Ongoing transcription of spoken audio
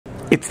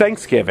it's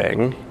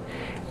Thanksgiving.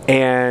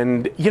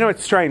 And, you know,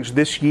 it's strange.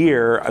 This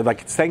year,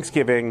 like, it's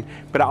Thanksgiving,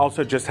 but I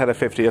also just had a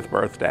 50th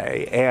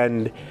birthday.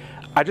 And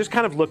I just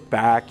kind of look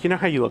back. You know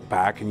how you look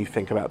back and you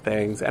think about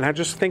things? And I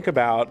just think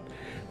about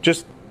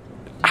just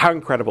how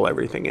incredible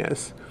everything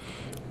is.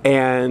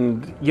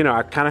 And, you know,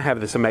 I kind of have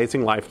this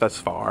amazing life thus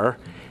far.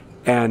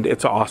 And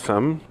it's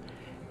awesome.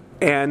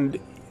 And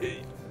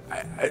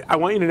I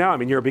want you to know, I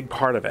mean, you're a big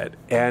part of it.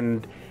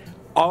 And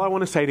all I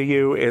want to say to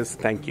you is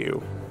thank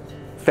you.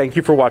 Thank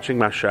you for watching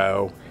my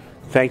show.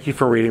 Thank you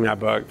for reading my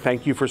book.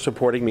 Thank you for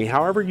supporting me,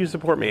 however you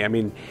support me. I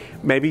mean,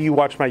 maybe you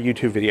watch my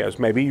YouTube videos.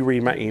 Maybe you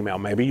read my email.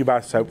 Maybe you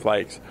buy soap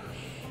flakes.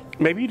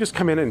 Maybe you just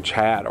come in and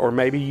chat. Or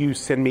maybe you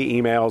send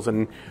me emails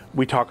and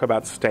we talk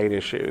about state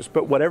issues.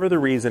 But whatever the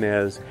reason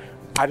is,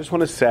 I just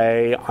want to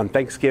say on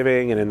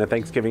Thanksgiving and in the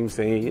Thanksgiving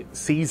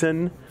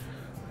season,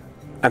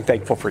 I'm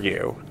thankful for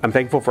you. I'm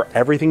thankful for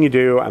everything you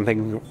do. I'm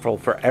thankful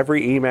for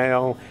every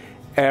email,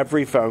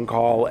 every phone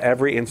call,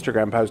 every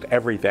Instagram post,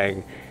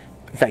 everything.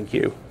 Thank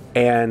you.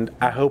 And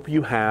I hope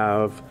you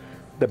have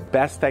the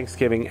best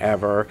Thanksgiving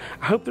ever.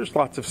 I hope there's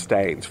lots of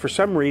stains. For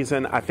some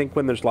reason, I think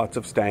when there's lots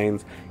of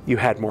stains, you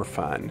had more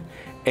fun.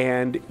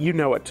 And you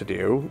know what to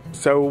do,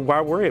 so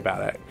why worry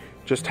about it?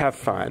 Just have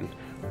fun.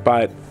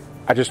 But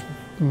I just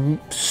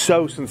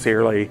so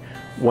sincerely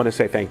want to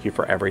say thank you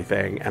for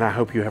everything, and I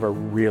hope you have a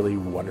really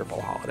wonderful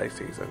holiday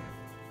season.